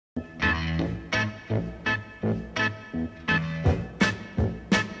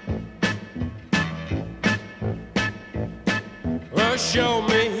show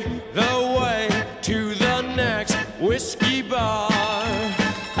me the way to the next whiskey bar.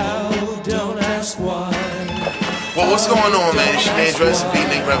 Oh, don't ask why. Well, what's going on, man? It's your man DRES,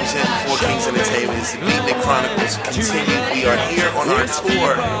 BEATnik, representing Four Kings Entertainment. It's the BEATnik Chronicles continue. We are here on our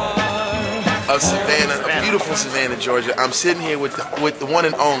tour of Savannah, a beautiful Savannah, Georgia. I'm sitting here with the one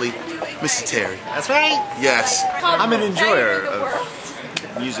and only Mr. Terry. That's right. Yes. I'm an enjoyer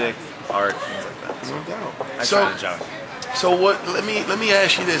of music, art, things like that. No doubt. I try to enjoy. So what? Let me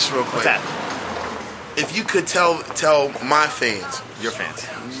ask you this real quick. What's that? If you could tell my fans, Your fans.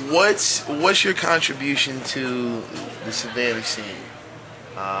 what's your contribution to the Savannah scene?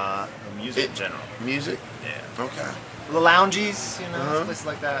 Music in general. Music? Yeah. Okay. The lounges, you know, places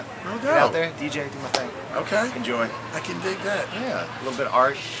like that. No doubt. Get out there, DJ, do my thing. Okay. Enjoy. I can dig that. Yeah. A little bit of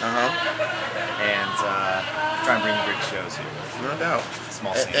art. And Try and bring you great shows here. no doubt.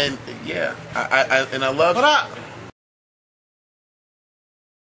 Small scene. And yeah, I love. What up?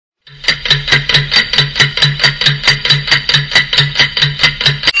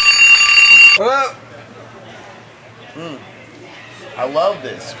 What up? I love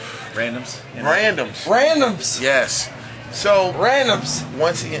this. Randoms. You know? Randoms. Randoms. Yes. So Randoms.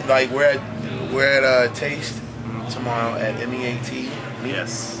 once again, like we're at Taste tomorrow at MEAT.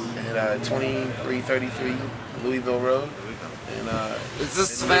 Yes. At 2333 Louisville Road. And Is this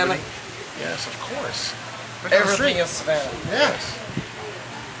in Savannah? Liberty. Yes, of course. Everything is Savannah. Yes.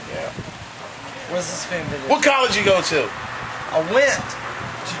 Yeah. Where's this fan video? What college you go to? I went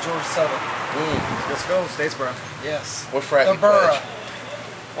to Georgia Southern. Let's go, Statesboro. Yes. What frat The you pledge? borough.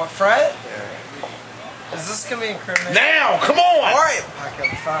 What frat? Yeah. Is this gonna be incriminating? Now, come on! Alright. Pack up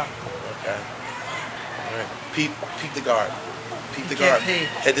the file. Okay. Alright. Peep the guard. Peep the PKP. guard.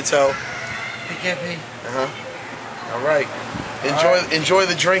 Head to toe. PKP. Alright. Enjoy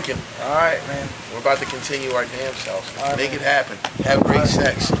the drinking. Alright, man. We're about to continue our damn selves. All right, Make man. it happen. Have great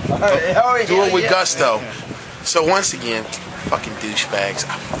sex. Alright. Do it with gusto. So once again, fucking douchebags.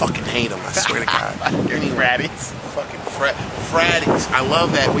 I fucking hate them. I swear to God. Fratties. Fucking fratties. I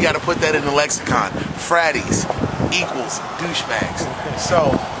love that. We got to put that in the lexicon. Fratties equals douchebags.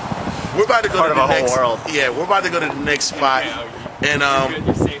 So we're about to go Part to of the a whole next. world. Yeah, we're about to go to the next spot, and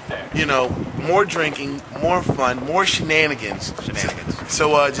you know, more drinking, more fun, more shenanigans.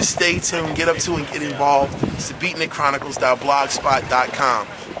 So just stay tuned, get up to and get involved. It's the BEATnikChronicles.blogspot.com.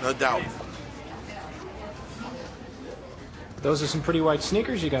 No doubt. Those are some pretty white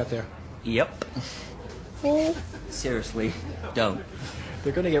sneakers you got there. Yep. Seriously, don't.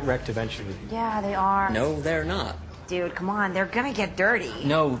 They're gonna get wrecked eventually. Yeah, they are. No, they're not. Dude, come on. They're gonna get dirty.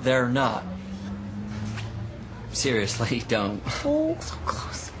 No, they're not. Seriously, don't. Oh, so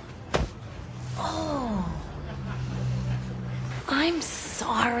close. Oh. I'm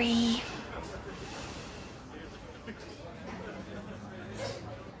sorry.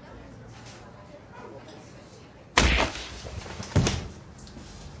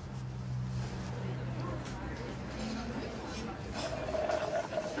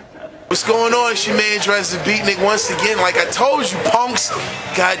 What's going on? It's your man DRES, BEATnik once again. Like I told you, punks,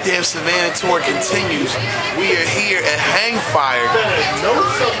 goddamn Savannah tour continues. We are here at Hangfire.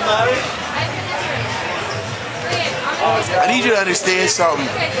 I need you to understand something.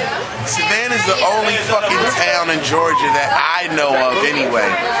 Savannah's the only fucking town in Georgia that I know of anyway,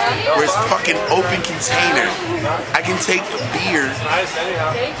 where it's fucking open container. I can take a beer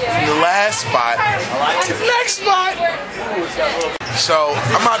from the last spot to the next spot. So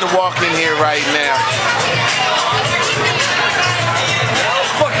I'm about to walk in here right now. I don't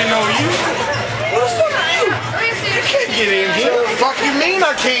fucking know you. Who the fuck are you? You can't get in here. Fuck you mean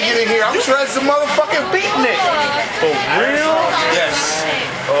I can't get in here? I'm DRES the motherfucking BEATnik. For real? Yes.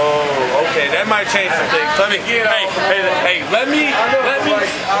 Oh, okay. That might change some things. Let me. Hey. Let me.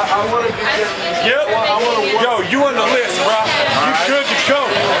 I want to get. Yep. Yo, you on the list, bro. You good to go.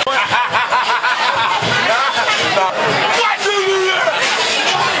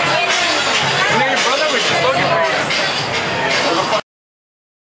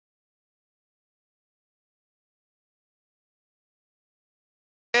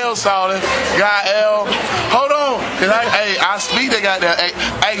 L soda, got L. Hold on, cause I speak that got that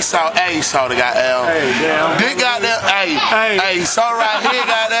A soda got L. This got that so right here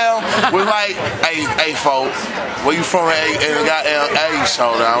got L. Was like folks, where you from? And it got L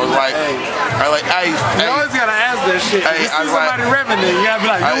soda. I was like, You always gotta ask that shit. You see somebody repping it, you gotta be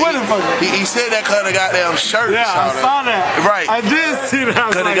like, what the fuck? He said that cause of goddamn shirt. Yeah, I saw that. Right. I did see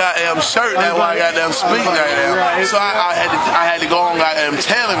that. Cause of goddamn shirt. That's why I got them speak goddamn. So I had to go on goddamn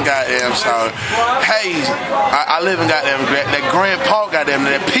tell him goddamn so. Hey, I live live in goddamn that Grand Park, goddamn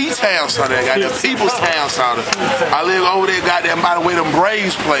that P-Town, son. That goddamn People's Town, son. I live over there, goddamn by the way them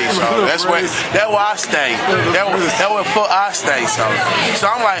Braves play, son. That's where I stay. That where fuck I stay, son.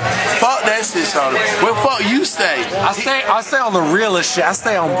 So I'm like, fuck that shit, son. Where fuck you stay? I stay on the realest shit. I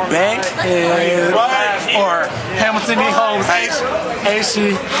stay on Bank or Hamilton E. Holmes.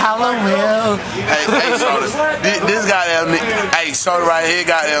 H.E. Hallowell. Hey, Soda. This goddamn, hey, Soda right here,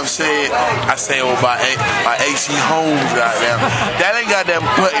 goddamn said, I say over by H.E. Holmes, goddamn. That ain't goddamn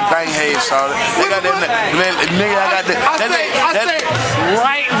putting bang head, Soda. They got that nigga. I stay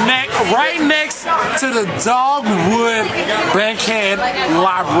right next to the Dogwood Bankhead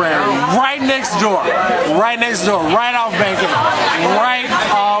Library. Right next door. Right off Bankhead. Right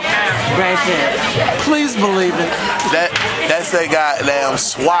off Bankhead. Please believe it. That's a goddamn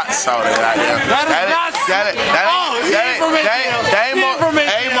SWAT, Soda. Goddamn. That ain't more for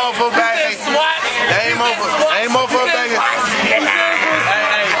Bankhead. Ain't more for Bankhead.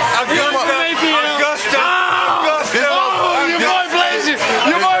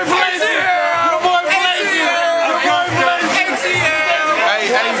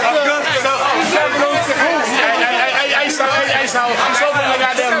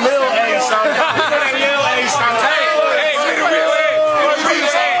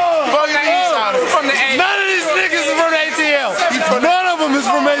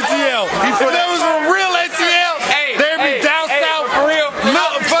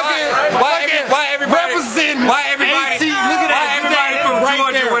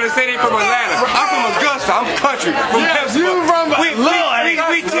 I'm country.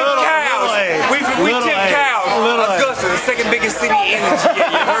 We tip cows. We tip cows. Augusta, the second biggest city in the GA.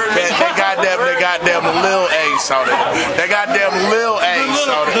 You heard me? That goddamn Lil A, Soda. That goddamn Lil A,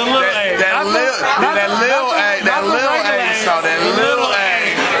 Soda. That Lil A, Soda. That Lil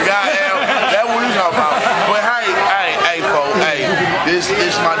A. Goddamn, that's what we talking about. But hey, folks, hey, this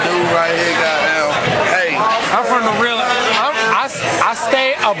my dude right here, goddamn. Hey, I'm from the real. I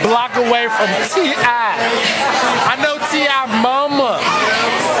stay a block away from T.I. I know T.I. mama.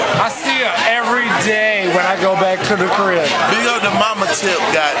 I see her every day when I go back to the crib. Big up the mama tip,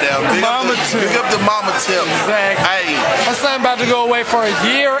 goddamn. Big up the mama tip. Exactly. Hey. My son about to go away for a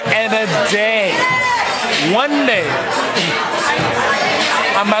year and a day. One day.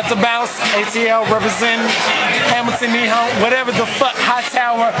 I'm about to bounce. ATL representing Hamilton E. Holmes, whatever the fuck, High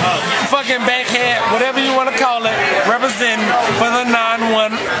Tower, fucking Bankhead, whatever you want to call it, representing for the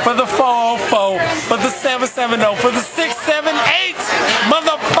 9-1, for the 404, for the 770, for the 678.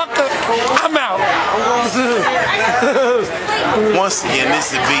 Motherfucker, I'm out. Once again,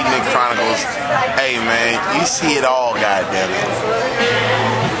 this is BEATnik Chronicles. Hey man, you see it all, goddammit.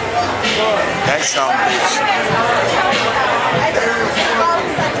 That's some bitch.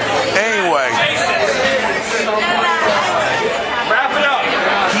 Anyway,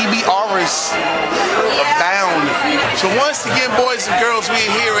 PBRs abound. So once again, boys and girls, we're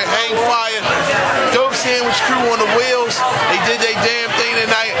here at Hang Fire. Dope Sandwich crew on the wheels. They did their damn thing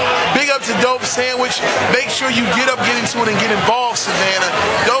tonight. Big up to Dope Sandwich. Make sure you get up, get into it, and get involved, Savannah.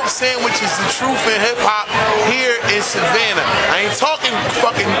 Dope Sandwich is the truth in hip-hop here in Savannah. I ain't talking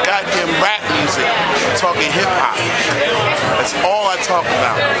fucking goddamn rap music. I'm talking hip-hop. That's all I talk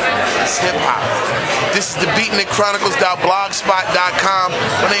about. It's hip-hop. This is the BEATnik Chronicles.blogspot.com.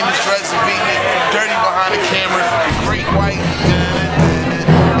 My name is DRES and BEATnik. Dirty behind the camera. Great white.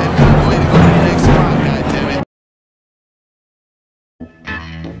 And we're going to go to the next spot, goddammit.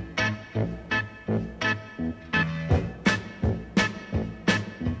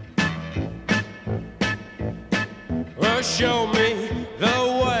 Well, show me